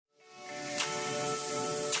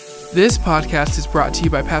This podcast is brought to you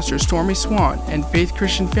by Pastor Stormy Swann and Faith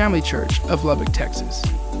Christian Family Church of Lubbock, Texas.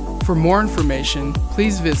 For more information,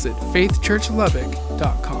 please visit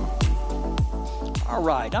faithchurchlubbock.com. All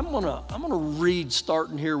right, I'm gonna read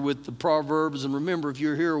starting here with the Proverbs. And remember, if you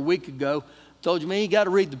were here a week ago, I told you, man, you got to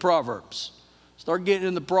read the Proverbs. Start getting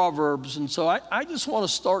in the Proverbs. And so I just want to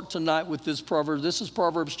start tonight with this proverb. This is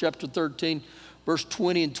Proverbs chapter 13, verse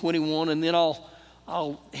 20 and 21. And then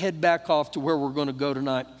I'll head back off to where we're going to go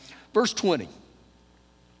tonight. Verse 20.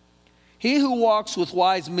 He who walks with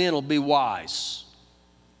wise men will be wise.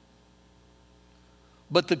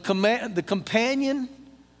 But the companion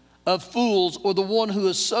of fools, or the one who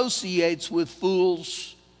associates with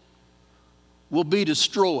fools, will be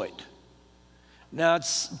destroyed. Now,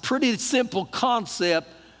 it's a pretty simple concept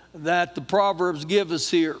that the Proverbs give us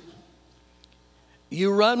here.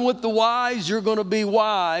 You run with the wise, you're going to be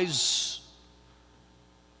wise.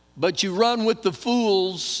 But you run with the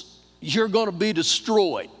fools, you're going to be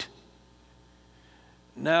destroyed.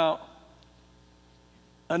 Now,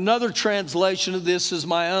 another translation of this is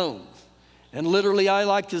my own. And literally, I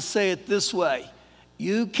like to say it this way.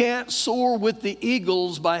 You can't soar with the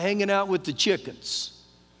eagles by hanging out with the chickens.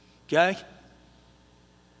 Okay?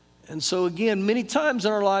 And so again, many times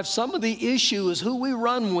in our life, some of the issue is who we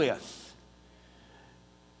run with.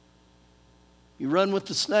 You run with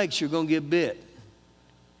the snakes, you're going to get bit.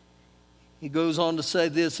 He goes on to say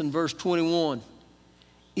this in verse 21.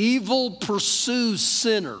 Evil pursues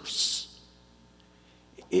sinners.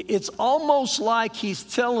 It's almost like he's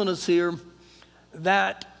telling us here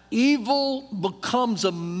that evil becomes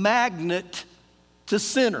a magnet to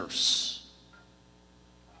sinners.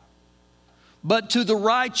 But to the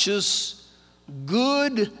righteous,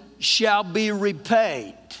 good shall be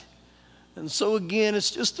repaid. And so again, it's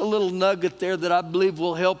just a little nugget there that I believe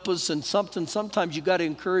will help us, and something sometimes you got to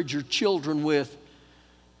encourage your children with,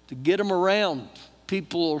 to get them around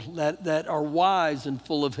people that are wise and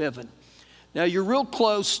full of heaven. Now you're real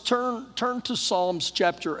close. Turn to Psalms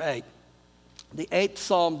chapter 8, the 8th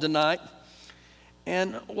Psalm tonight.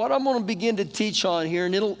 And what I'm going to begin to teach on here,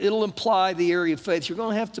 and it'll imply the area of faith. You're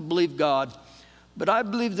going to have to believe God. But I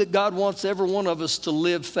believe that God wants every one of us to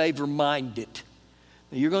live favor-minded.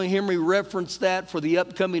 Now, you're going to hear me reference that for the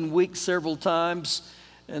upcoming week several times.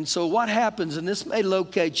 And so what happens, and this may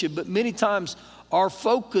locate you, but many times our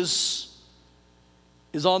focus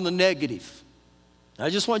is on the negative. I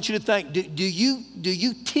just want you to think, do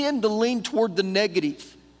you tend to lean toward the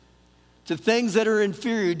negative, to things that are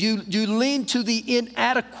inferior? Do you lean to the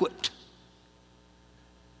inadequate?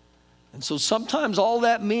 And so sometimes all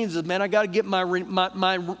that means is, man, I got to get my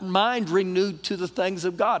mind renewed to the things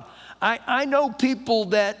of God. I know people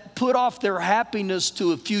that put off their happiness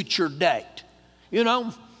to a future date. You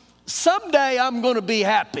know, someday I'm going to be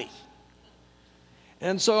happy.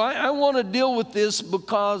 And so I want to deal with this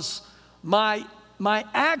because my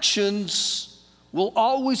actions will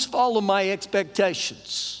always follow my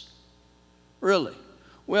expectations. Really.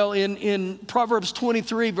 Well, in Proverbs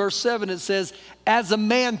 23, verse 7, it says, as a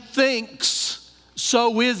man thinks,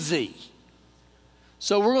 so is he.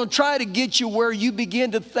 So we're going to try to get you where you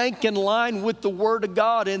begin to think in line with the Word of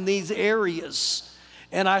God in these areas.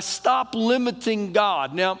 And I stop limiting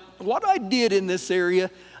God. Now, what I did in this area,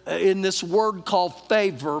 in this word called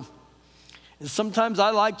favor, is sometimes I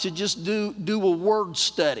like to just do a word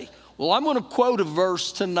study. Well, I'm going to quote a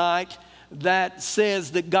verse tonight that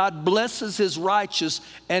says that God blesses his righteous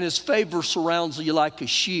and his favor surrounds you like a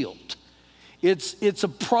shield. It's a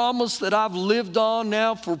promise that I've lived on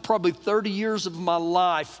now for probably 30 years of my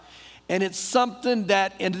life. And it's something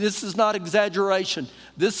that, and this is not exaggeration,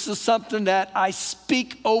 this is something that I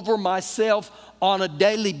speak over myself on a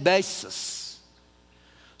daily basis.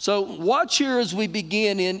 So watch here as we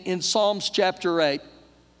begin in Psalms chapter 8,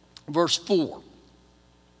 verse 4.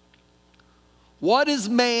 What is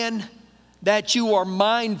man that you are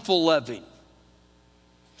mindful of him,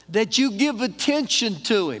 that you give attention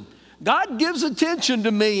to him? God gives attention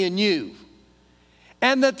to me and you.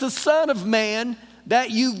 And that the Son of Man, that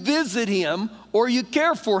you visit him or you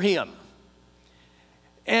care for him.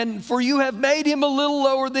 And for you have made him a little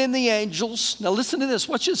lower than the angels. Now listen to this.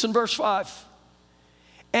 Watch this in verse 5.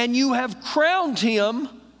 And you have crowned him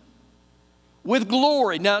with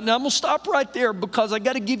glory. Now I'm going to stop right there because I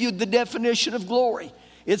got to give you the definition of glory.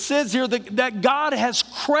 It says here that God has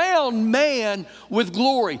crowned man with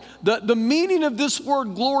glory. The meaning of this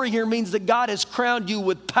word glory here means that God has crowned you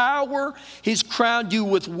with power. He's crowned you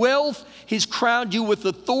with wealth. He's crowned you with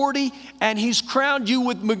authority. And he's crowned you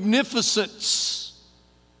with magnificence.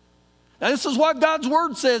 Now this is what God's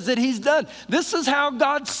word says that he's done. This is how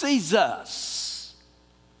God sees us.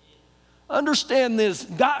 Understand this,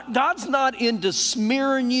 God's not into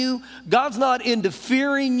smearing you. God's not into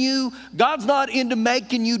fearing you. God's not into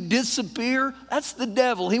making you disappear. That's the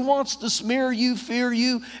devil. He wants to smear you, fear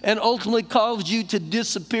you, and ultimately cause you to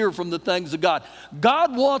disappear from the things of God.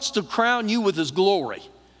 God wants to crown you with his glory.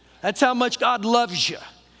 That's how much God loves you.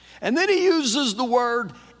 And then he uses the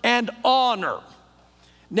word and honor.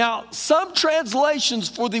 Now, some translations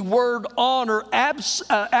for the word honor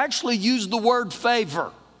actually use the word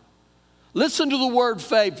favor. Listen to the word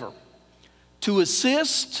favor. To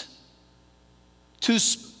assist, to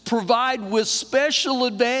provide with special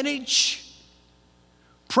advantage,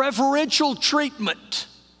 preferential treatment.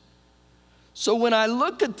 So when I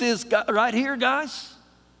look at this right here, guys,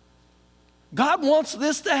 God wants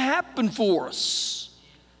this to happen for us.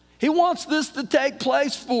 He wants this to take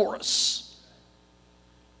place for us.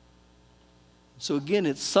 So again,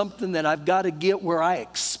 it's something that I've got to get where I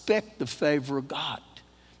expect the favor of God.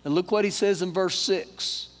 And look what he says in verse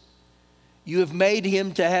 6. You have made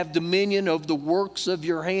him to have dominion over the works of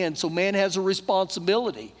your hand. So man has a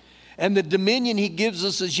responsibility. And the dominion he gives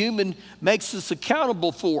us as human makes us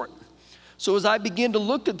accountable for it. So as I begin to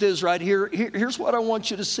look at this right here, here's what I want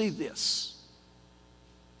you to see this.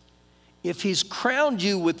 If he's crowned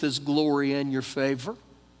you with his glory and your favor,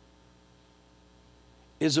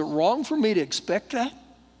 is it wrong for me to expect that?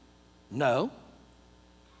 No.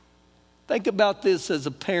 Think about this as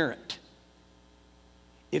a parent.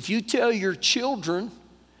 If you tell your children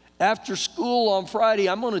after school on Friday,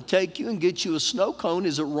 I'm going to take you and get you a snow cone,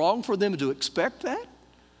 is it wrong for them to expect that?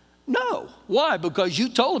 No. Why? Because you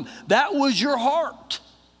told them that was your heart.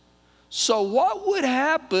 So what would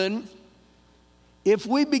happen if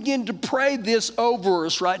we begin to pray this over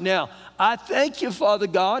us right now? I thank you, Father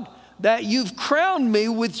God, that you've crowned me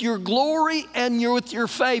with your glory and with your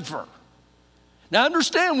favor. Now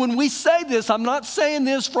understand, when we say this, I'm not saying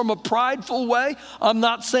this from a prideful way. I'm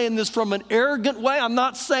not saying this from an arrogant way. I'm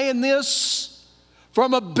not saying this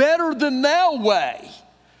from a better than thou way.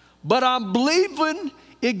 But I'm believing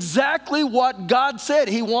exactly what God said.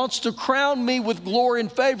 He wants to crown me with glory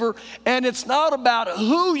and favor. And it's not about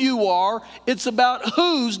who you are. It's about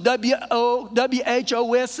whose, W-H-O-S-E.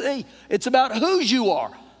 It's about whose you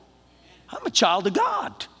are. I'm a child of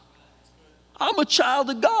God. I'm a child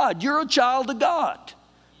of God. You're a child of God.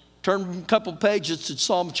 Turn a couple pages to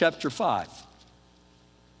Psalm chapter 5.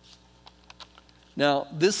 Now,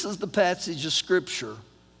 this is the passage of Scripture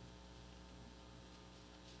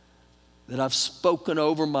that I've spoken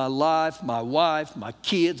over my life, my wife, my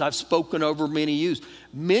kids. I've spoken over many of you.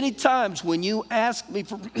 Many times when you ask me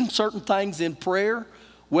for certain things in prayer,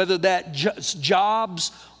 whether that's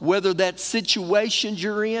jobs, whether that's situations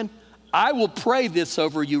you're in, I will pray this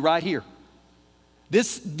over you right here.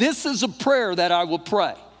 This is a prayer that I will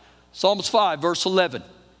pray. Psalms 5, verse 11.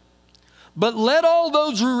 But let all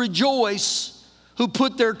those who rejoice who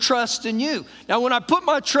put their trust in you. Now, when I put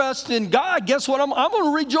my trust in God, guess what? I'm going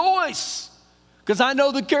to rejoice because I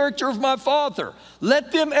know the character of my Father.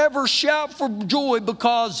 Let them ever shout for joy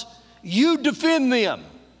because you defend them.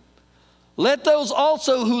 Let those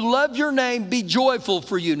also who love your name be joyful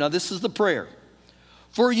for you. Now, this is the prayer.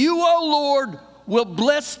 For you, O Lord, will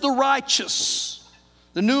bless the righteous.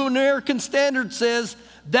 The New American Standard says,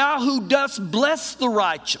 thou who dost bless the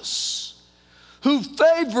righteous, who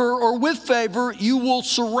favor or with favor, you will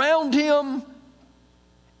surround him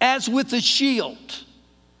as with a shield.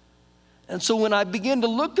 And so when I begin to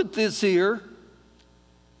look at this here,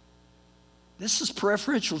 this is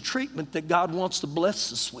preferential treatment that God wants to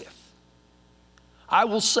bless us with. I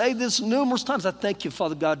will say this numerous times. I thank you,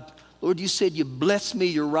 Father God. Lord, you said you bless me,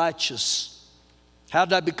 you're righteous. How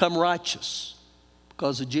did I become righteous?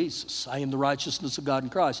 Because of Jesus. I am the righteousness of God in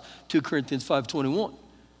Christ. 2 Corinthians 5:21.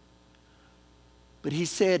 But he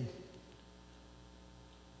said,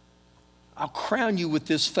 I'll crown you with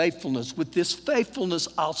this faithfulness. With this faithfulness,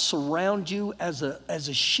 I'll surround you as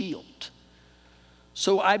a shield.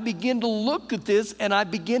 So I begin to look at this and I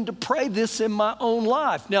begin to pray this in my own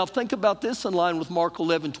life. Now think about this in line with Mark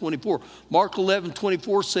 11:24. Mark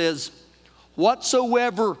 11:24 says,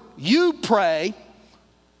 whatsoever you pray,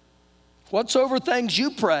 whatsoever things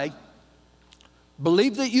you pray,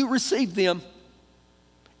 believe that you receive them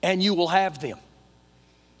and you will have them.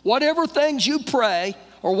 Whatever things you pray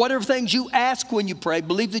or whatever things you ask when you pray,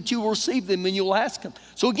 believe that you will receive them and you will ask them.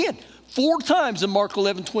 So again, 4 times in Mark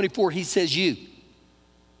 11:24, he says you.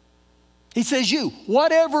 He says you.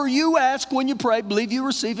 Whatever you ask when you pray, believe you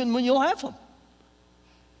receive them and you'll have them.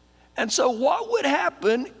 And so what would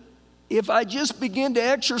happen if I just begin to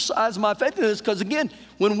exercise my faith in this, because again,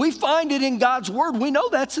 when we find it in God's word, we know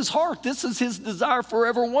that's his heart. This is his desire for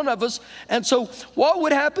every one of us. And so what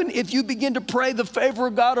would happen if you begin to pray the favor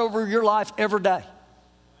of God over your life every day?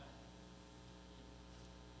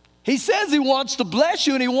 He says he wants to bless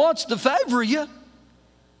you and he wants to favor you.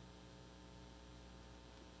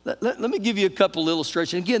 Let me give you a couple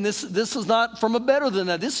illustrations. Again, this is not from a better than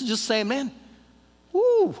that. This is just saying, man,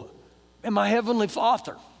 whoo, and my Heavenly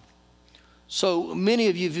Father. So many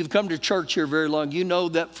of you, if you've come to church here very long, you know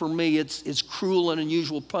that for me, it's cruel and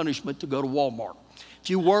unusual punishment to go to Walmart. If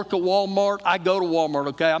you work at Walmart, I go to Walmart,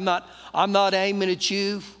 okay? I'm not aiming at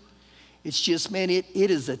you. It's just, man, it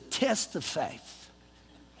is a test of faith.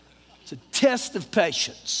 It's a test of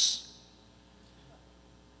patience.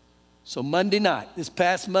 So Monday night, this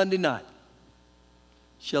past Monday night,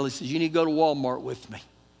 Shelly says, you need to go to Walmart with me.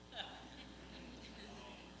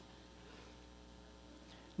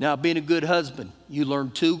 Now, being a good husband, you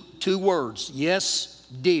learn two words. Yes,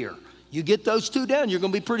 dear. You get those two down, you're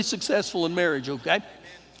going to be pretty successful in marriage, okay?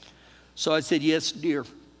 So I said, yes, dear.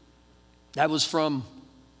 That was from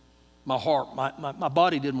my heart. My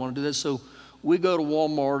body didn't want to do this. So we go to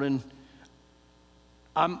Walmart, and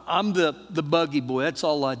I'm the buggy boy. That's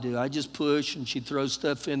all I do. I just push, and she throws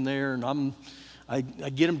stuff in there, and I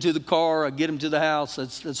get them to the car. I get them to the house.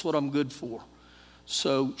 That's what I'm good for.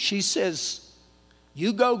 So she says,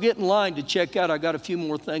 you go get in line to check out. I got a few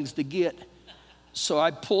more things to get. So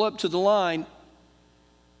I pull up to the line,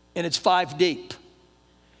 and it's 5 deep.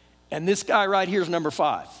 And this guy right here is number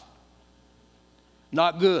 5.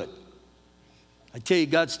 Not good. I tell you,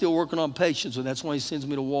 God's still working on patience, and that's why he sends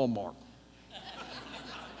me to Walmart.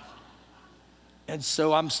 And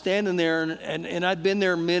so I'm standing there, and I'd been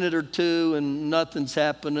there a minute or two, and nothing's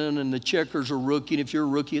happening, and the checkers are rookie. And if you're a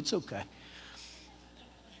rookie, it's okay.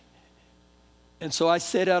 And so I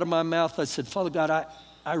said out of my mouth, I said, Father God,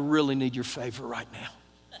 I really need your favor right now.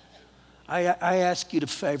 I ask you to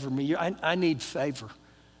favor me. I need favor.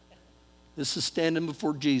 This is standing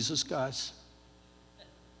before Jesus, guys.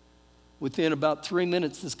 Within about 3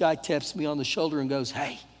 minutes, this guy taps me on the shoulder and goes,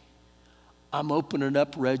 hey, I'm opening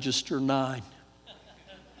up register 9.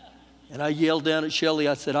 And I yelled down at Shelly.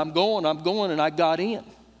 I said, I'm going. And I got in.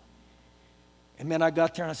 And man, I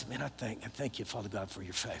got there and I said, man, I thank you, Father God, for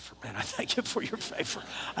your favor. Man, I thank you for your favor.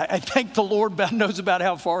 I thank the Lord knows about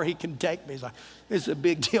how far he can take me. It's a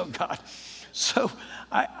big deal, God. So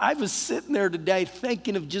I was sitting there today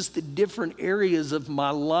thinking of just the different areas of my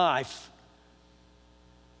life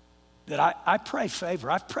that I pray favor.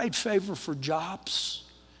 I've prayed favor for jobs.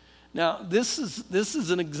 Now, this is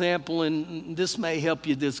an example, and this may help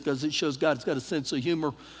you because it shows God's got a sense of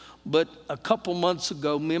humor. But a couple months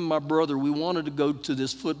ago, me and my brother, we wanted to go to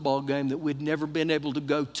this football game that we'd never been able to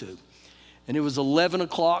go to. And it was 11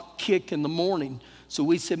 o'clock kick in the morning. So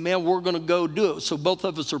we said, man, we're going to go do it. So both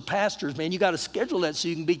of us are pastors. Man, you got to schedule that so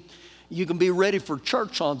you can be ready for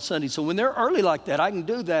church on Sunday. So when they're early like that, I can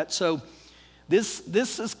do that. So this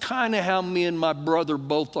is kind of how me and my brother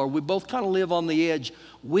both are. We both kind of live on the edge.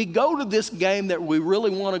 We go to this game that we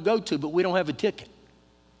really want to go to, but we don't have a ticket.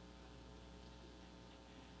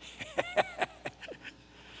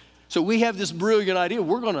 So we have this brilliant idea.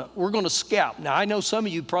 We're gonna scalp. Now I know some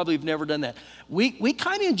of you probably have never done that. We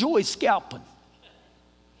kind of enjoy scalping.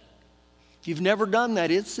 If you've never done that,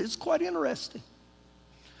 it's quite interesting.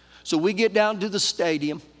 So we get down to the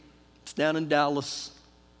stadium. It's down in Dallas.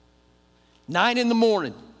 9 in the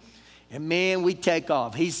morning. And man, we take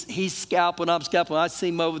off. He's scalping, I'm scalping. I see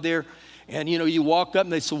him over there. And you walk up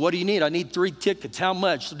and they say, what do you need? I need 3 tickets. How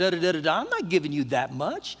much? So, I'm not giving you that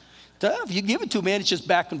much. If you give it to me, man, it's just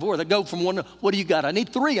back and forth. I go from one to, what do you got? I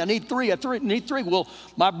need 3. I need 3. I need 3. Well,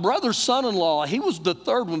 my brother's son-in-law, he was the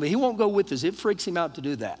third one, but he won't go with us. It freaks him out to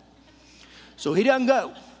do that. So he doesn't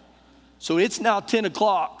go. So it's now 10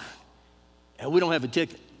 o'clock, and we don't have a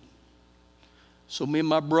ticket. So me and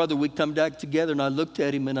my brother, we come back together, and I looked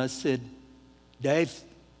at him, and I said, Dave,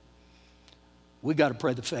 we got to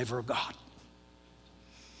pray the favor of God.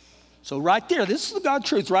 So right there, this is the God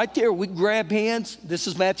truth. Right there, we grab hands. This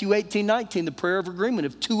is Matthew 18:19, the prayer of agreement.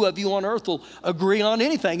 If 2 of you on earth will agree on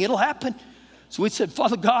anything, it'll happen. So we said,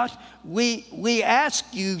 Father God, we ask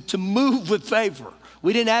you to move with favor.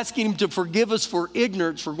 We didn't ask him to forgive us for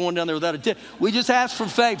ignorance for going down there without a ticket. We just asked for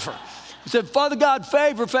favor. He said, Father God,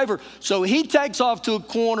 favor, favor. So he takes off to a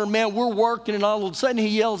corner. Man, we're working, and all of a sudden he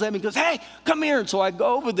yells at me and goes, hey, come here. And so I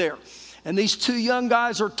go over there, and these 2 young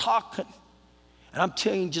guys are talking. And I'm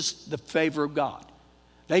telling you just the favor of God.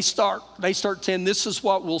 They start saying, this is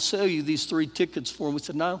what we'll sell you these 3 tickets for. And we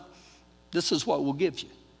said, no, this is what we'll give you.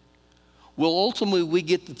 Well, ultimately, we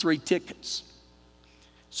get the 3 tickets.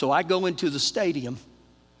 So I go into the stadium,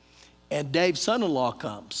 and Dave's son-in-law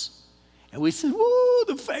comes. And we said, woo,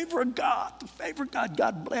 the favor of God, the favor of God.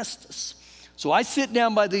 God blessed us. So I sit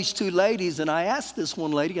down by these two ladies, and I asked this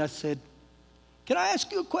one lady, I said, can I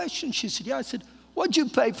ask you a question? She said, yeah. I said, what'd you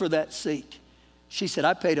pay for that seat? She said,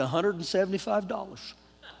 I paid $175.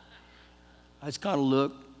 I just kind of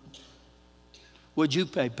looked. What'd you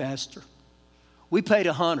pay, Pastor? We paid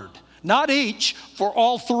 $100. Not each, for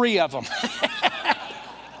all three of them.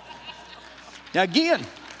 Now again,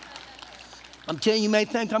 I'm telling you, you may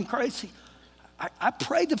think I'm crazy. I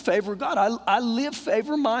pray the favor of God. I live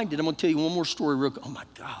favor-minded. I'm going to tell you one more story real quick. Oh my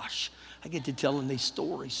gosh, I get to telling these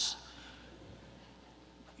stories.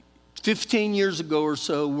 15 years ago or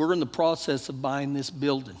so, we're in the process of buying this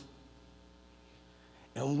building.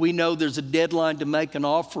 And we know there's a deadline to make an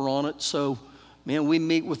offer on it. So, man, we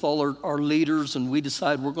meet with all our leaders and we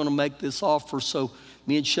decide we're going to make this offer. So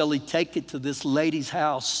me and Shelley take it to this lady's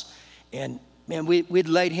house. And, man, we'd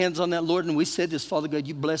laid hands on that, Lord, and we said this, Father God,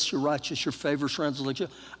 you bless your righteous, your favor surrounds us like you.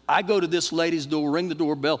 I go to this lady's door, ring the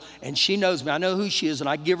doorbell, and she knows me. I know who she is, and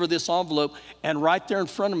I give her this envelope. And right there in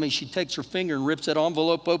front of me, she takes her finger and rips that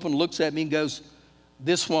envelope open, looks at me and goes,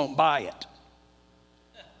 this won't buy it.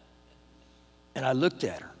 And I looked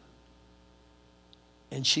at her.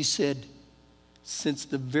 And she said, since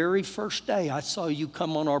the very first day I saw you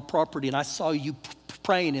come on our property and I saw you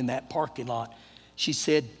praying in that parking lot, she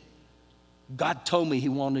said, God told me he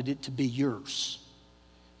wanted it to be yours.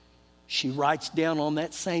 She writes down on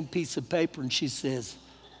that same piece of paper and she says,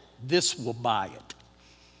 this will buy it.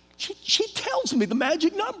 She tells me the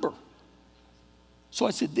magic number. So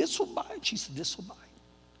I said, this will buy it? She said, this will buy it.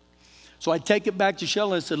 So I take it back to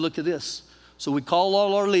Shelley and I said, look at this. So we call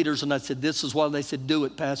all our leaders and I said, this is why. They said, do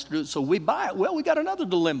it, Pastor, do it. So we buy it. Well, we got another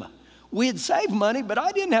dilemma. We had saved money, but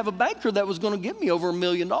I didn't have a banker that was going to give me over $1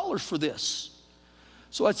 million for this.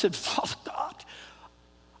 So I said, Father God,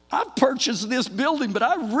 I've purchased this building, but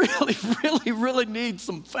I really need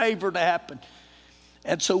some favor to happen.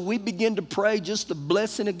 And so we began to pray just the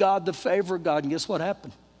blessing of God, the favor of God. And guess what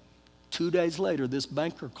happened? 2 days later, this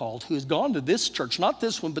banker called who has gone to this church, not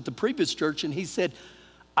this one, but the previous church. And he said,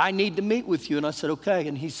 I need to meet with you. And I said, okay.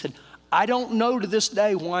 And he said, I don't know to this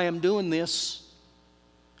day why I'm doing this.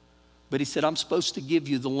 But he said, I'm supposed to give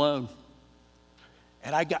you the loan.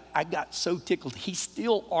 And I got so tickled. He's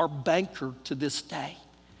still our banker to this day.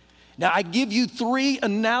 Now, I give you 3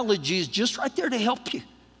 analogies just right there to help you.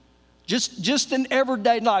 Just in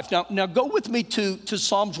everyday life. Now go with me to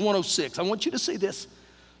Psalms 106. I want you to see this.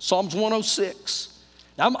 Psalms 106.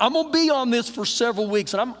 Now, I'm going to be on this for several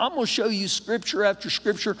weeks, and I'm going to show you scripture after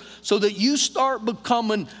scripture so that you start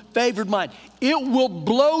becoming favored mind. It will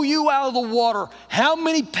blow you out of the water how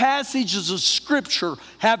many passages of scripture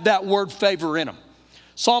have that word favor in them.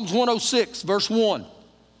 Psalms 106, verse 1.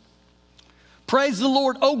 Praise the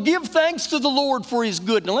Lord. Oh, give thanks to the Lord for his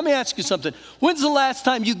good. Now, let me ask you something. When's the last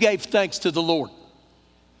time you gave thanks to the Lord?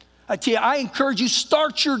 I tell you, I encourage you,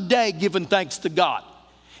 start your day giving thanks to God.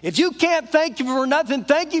 If you can't thank him for nothing,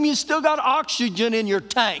 thank him you still got oxygen in your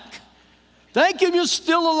tank. Thank him you're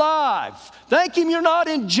still alive. Thank him you're not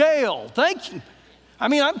in jail. Thank him. I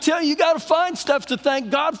mean, I'm telling you, you got to find stuff to thank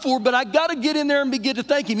God for, but I got to get in there and begin to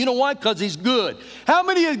thank him. You know why? Because he's good. How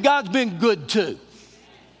many of God's been good to?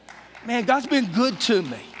 Man, God's been good to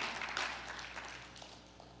me.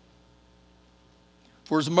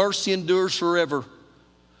 For his mercy endures forever.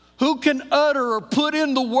 Who can utter or put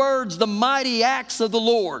in the words the mighty acts of the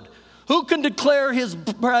Lord? Who can declare his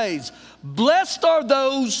praise? Blessed are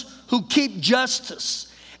those who keep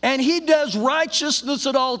justice, and he does righteousness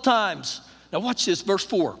at all times. Now watch this, verse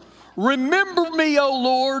 4. Remember me, O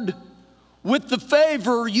Lord, with the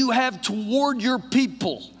favor you have toward your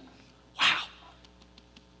people. Wow.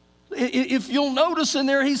 If you'll notice in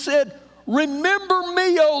there, he said, remember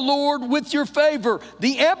me, O Lord, with your favor.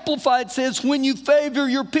 The Amplified says, when you favor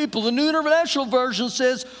your people. The New International Version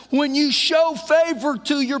says, when you show favor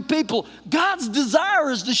to your people. God's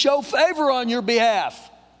desire is to show favor on your behalf.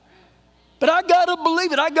 But I got to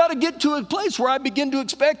believe it. I got to get to a place where I begin to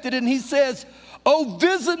expect it. And he says, oh,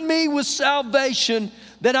 visit me with salvation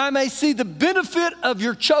that I may see the benefit of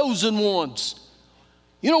your chosen ones.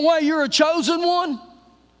 You know why you're a chosen one?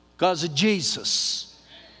 Because of Jesus.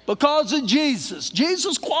 Because of Jesus.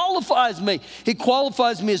 Jesus qualifies me. He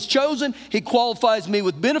qualifies me as chosen. He qualifies me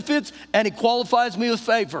with benefits. And he qualifies me with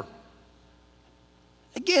favor.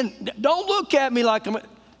 Again, don't look at me like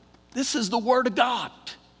this is the word of God.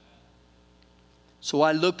 So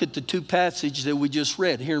I look at the two passages that we just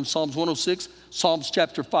read here in Psalms 106, Psalms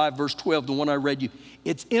chapter 5, verse 12, the one I read you.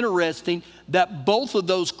 It's interesting that both of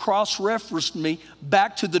those cross-referenced me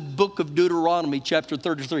back to the book of Deuteronomy, chapter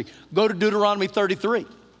 33. Go to Deuteronomy 33.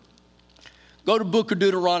 Go to the book of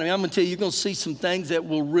Deuteronomy. I'm going to tell you, you're going to see some things that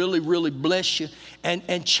will really, really bless you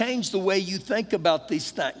and change the way you think about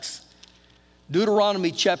these things.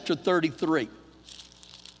 Deuteronomy chapter 33.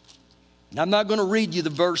 Now, I'm not going to read you the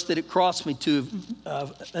verse that it crossed me to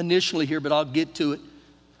initially here, but I'll get to it.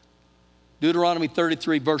 Deuteronomy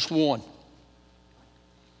 33, verse 1.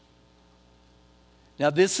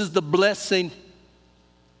 Now, this is the blessing.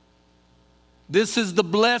 This is the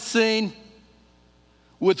blessing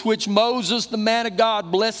with which Moses, the man of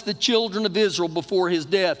God, blessed the children of Israel before his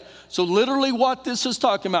death. So literally what this is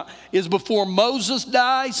talking about is before Moses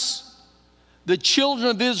dies, the children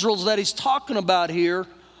of Israel that he's talking about here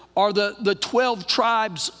are the 12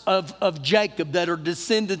 tribes of Jacob that are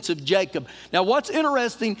descendants of Jacob. Now what's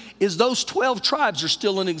interesting is those 12 tribes are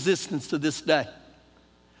still in existence to this day.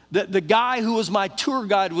 The guy who was my tour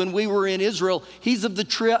guide when we were in Israel, he's of the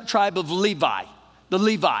tribe of Levi, the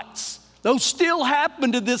Levites. Those still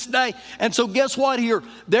happen to this day. And so guess what here?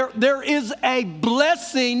 There is a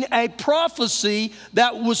blessing, a prophecy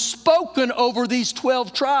that was spoken over these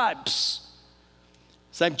 12 tribes.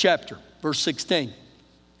 Same chapter, verse 16.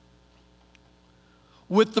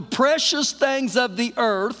 With the precious things of the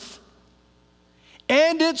earth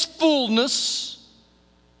and its fullness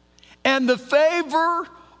and the favor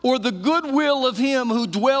or the goodwill of him who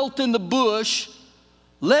dwelt in the bush,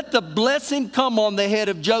 let the blessing come on the head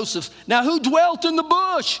of Joseph. Now, who dwelt in the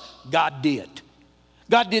bush? God did.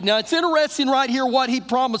 God did. Now, it's interesting right here what he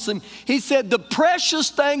promised him. He said the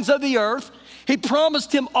precious things of the earth. He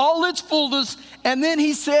promised him all its fullness. And then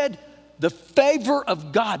he said, the favor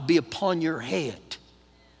of God be upon your head.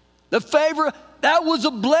 The favor, that was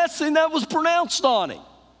a blessing that was pronounced on him.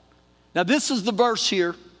 Now, this is the verse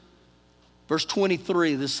here. Verse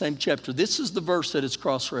 23 of this same chapter. This is the verse that is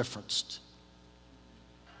cross-referenced.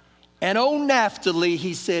 And O Naphtali,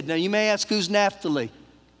 he said. Now you may ask, who's Naphtali?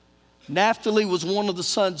 Naphtali was one of the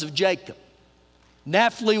sons of Jacob.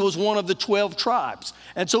 Naphtali was one of the 12 tribes.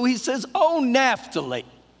 And so he says, O Naphtali,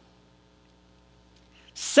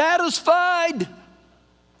 satisfied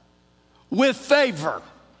with favor.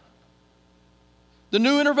 The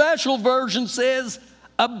New International Version says,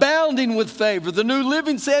 abounding with favor. The New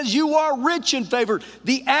Living says, you are rich in favor.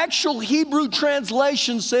 The actual Hebrew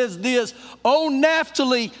translation says this, O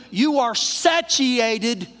Naphtali, you are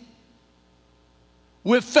satiated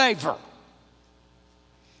with favor.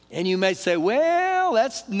 And you may say, well,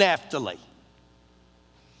 that's Naphtali.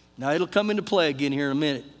 Now it'll come into play again here in a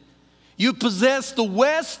minute. You possess the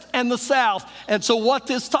west and the south. And so what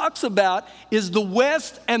this talks about is the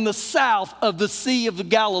west and the south of the Sea of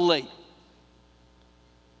Galilee.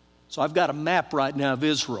 So I've got a map right now of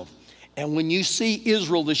Israel. And when you see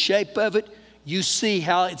Israel, the shape of it, you see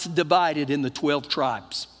how it's divided in the 12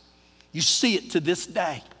 tribes. You see it to this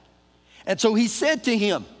day. And so he said to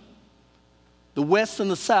him, the west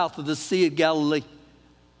and the south of the Sea of Galilee,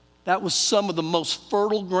 that was some of the most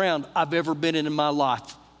fertile ground I've ever been in my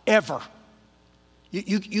life, ever.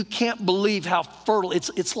 You can't believe how fertile,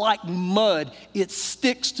 it's like mud. It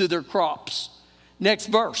sticks to their crops. Next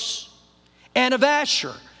verse. And of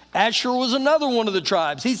Asher. Asher was another one of the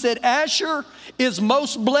tribes. He said, Asher is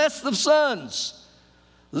most blessed of sons.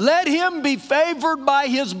 Let him be favored by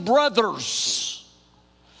his brothers.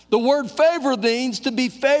 The word favor means to be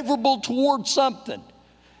favorable towards something.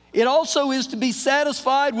 It also is to be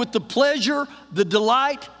satisfied with the pleasure, the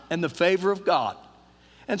delight, and the favor of God.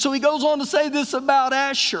 And so he goes on to say this about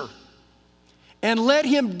Asher. And let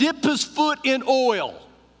him dip his foot in oil.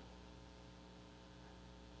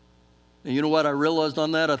 And you know what I realized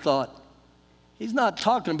on that? I thought, he's not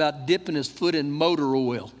talking about dipping his foot in motor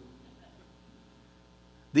oil.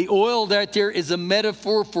 The oil right there is a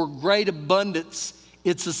metaphor for great abundance.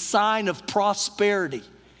 It's a sign of prosperity.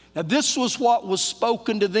 Now, this was what was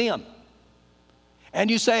spoken to them.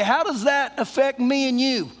 And you say, how does that affect me and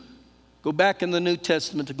you? Go back in the New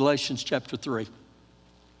Testament to Galatians chapter 3.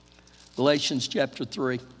 Galatians chapter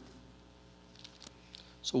 3.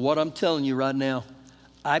 So what I'm telling you right now,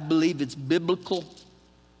 I believe it's biblical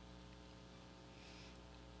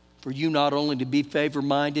for you not only to be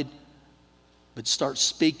favor-minded, but start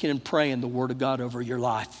speaking and praying the Word of God over your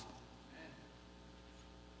life.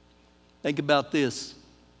 Think about this.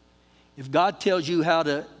 If God tells you how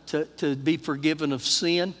to be forgiven of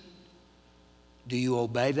sin, do you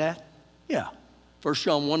obey that? Yeah. 1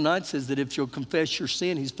 John 1:9 says that if you'll confess your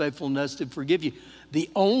sin, he's faithful and just to forgive you.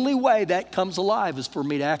 The only way that comes alive is for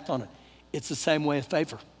me to act on it. It's the same way of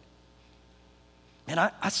favor. And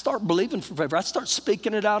I start believing for favor. I start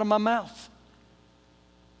speaking it out of my mouth.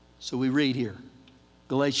 So we read here,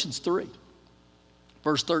 Galatians 3,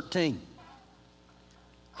 verse 13.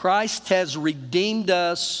 Christ has redeemed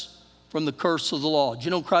us from the curse of the law. Do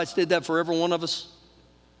you know Christ did that for every one of us?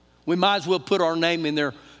 We might as well put our name in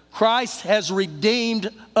there. Christ has redeemed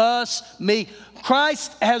us, me.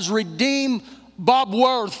 Christ has redeemed Bob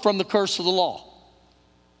Worth from the curse of the law.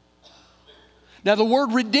 Now the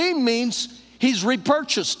word redeem means he's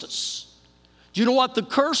repurchased us. Do you know what the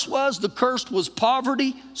curse was? The curse was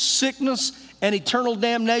poverty, sickness, and eternal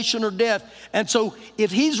damnation or death. And so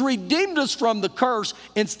if he's redeemed us from the curse,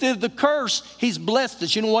 instead of the curse, he's blessed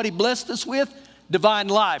us. You know what he blessed us with? Divine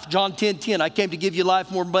life. John 10:10, I came to give you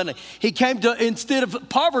life more abundantly. He came to, instead of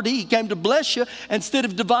poverty, he came to bless you. Instead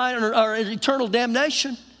of divine or eternal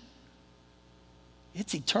damnation,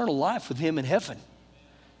 it's eternal life with him in heaven.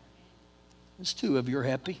 There's two of you are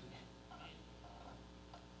happy.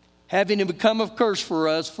 Having him become a curse for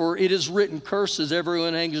us, for it is written, curses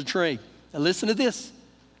everyone hangs a tree. Now listen to this.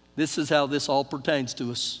 This is how this all pertains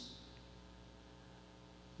to us.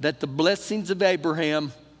 That the blessings of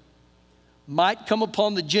Abraham might come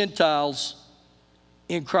upon the Gentiles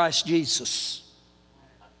in Christ Jesus.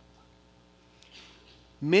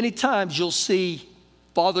 Many times you'll see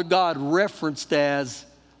Father God referenced as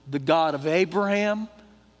the God of Abraham,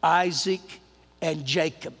 Isaac, and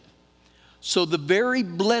Jacob. So the very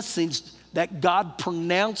blessings that God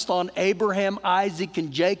pronounced on Abraham, Isaac,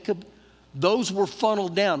 and Jacob, those were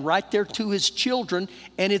funneled down right there to his children.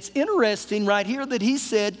 And it's interesting right here that he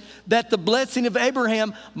said that the blessing of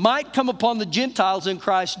Abraham might come upon the Gentiles in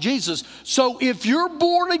Christ Jesus. So if you're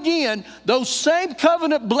born again, those same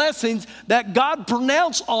covenant blessings that God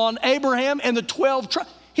pronounced on Abraham and the 12 tribes,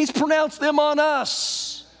 he's pronounced them on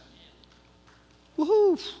us.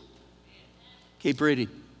 Woohoo. Keep reading.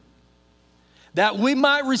 That we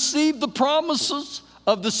might receive the promises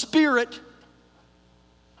of the Spirit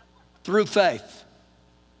through faith.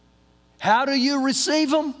 How do you receive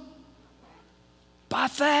them? By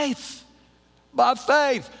faith. By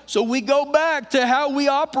faith. So we go back to how we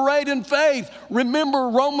operate in faith. Remember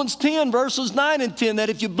Romans 10 verses 9 and 10, that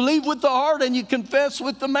if you believe with the heart and you confess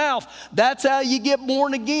with the mouth, that's how you get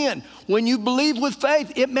born again. When you believe with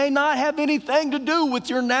faith, it may not have anything to do with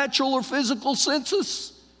your natural or physical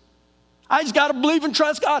senses. I just got to believe and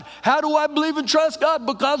trust God. How do I believe and trust God?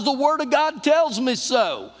 Because the Word of God tells me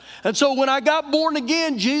so. And so when I got born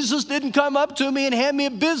again, Jesus didn't come up to me and hand me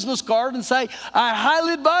a business card and say, I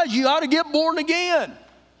highly advise you ought to get born again.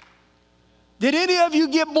 Did any of you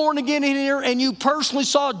get born again in here and you personally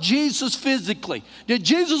saw Jesus physically? Did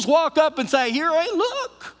Jesus walk up and say, here, hey,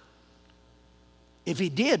 look? If he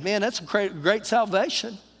did, man, that's a great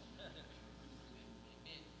salvation.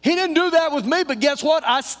 He didn't do that with me, but guess what?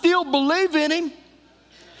 I still believe in him.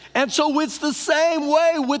 And so it's the same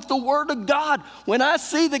way with the Word of God. When I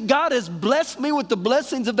see that God has blessed me with the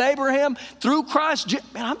blessings of Abraham through Christ,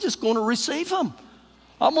 man, I'm just going to receive them.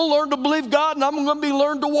 I'm going to learn to believe God, and I'm going to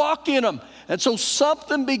learn to walk in them. And so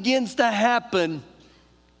something begins to happen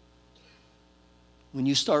when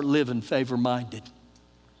you start living favor-minded.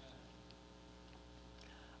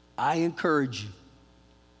 I encourage you.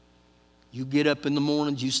 You get up in the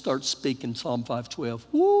mornings, you start speaking Psalm 5:12.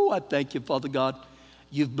 Woo, I thank you, Father God.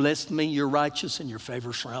 You've blessed me, you're righteous, and your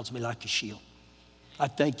favor surrounds me like a shield. I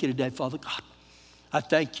thank you today, Father God. I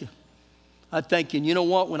thank you. I thank you. And you know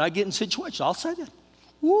what? When I get in situations, I'll say that.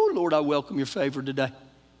 Woo, Lord, I welcome your favor today.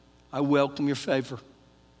 I welcome your favor.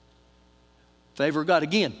 Favor of God.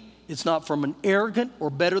 Again, it's not from an arrogant or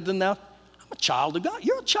better than thou. I'm a child of God.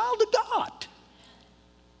 You're a child of God.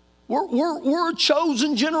 We're a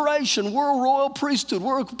chosen generation. We're a royal priesthood.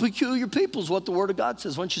 We're a peculiar people is what the Word of God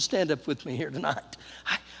says. Why don't you stand up with me here tonight?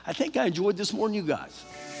 I think I enjoyed this more than you guys.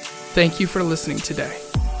 Thank you for listening today.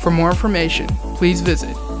 For more information, please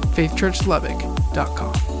visit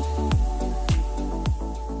faithchurchlubbock.com.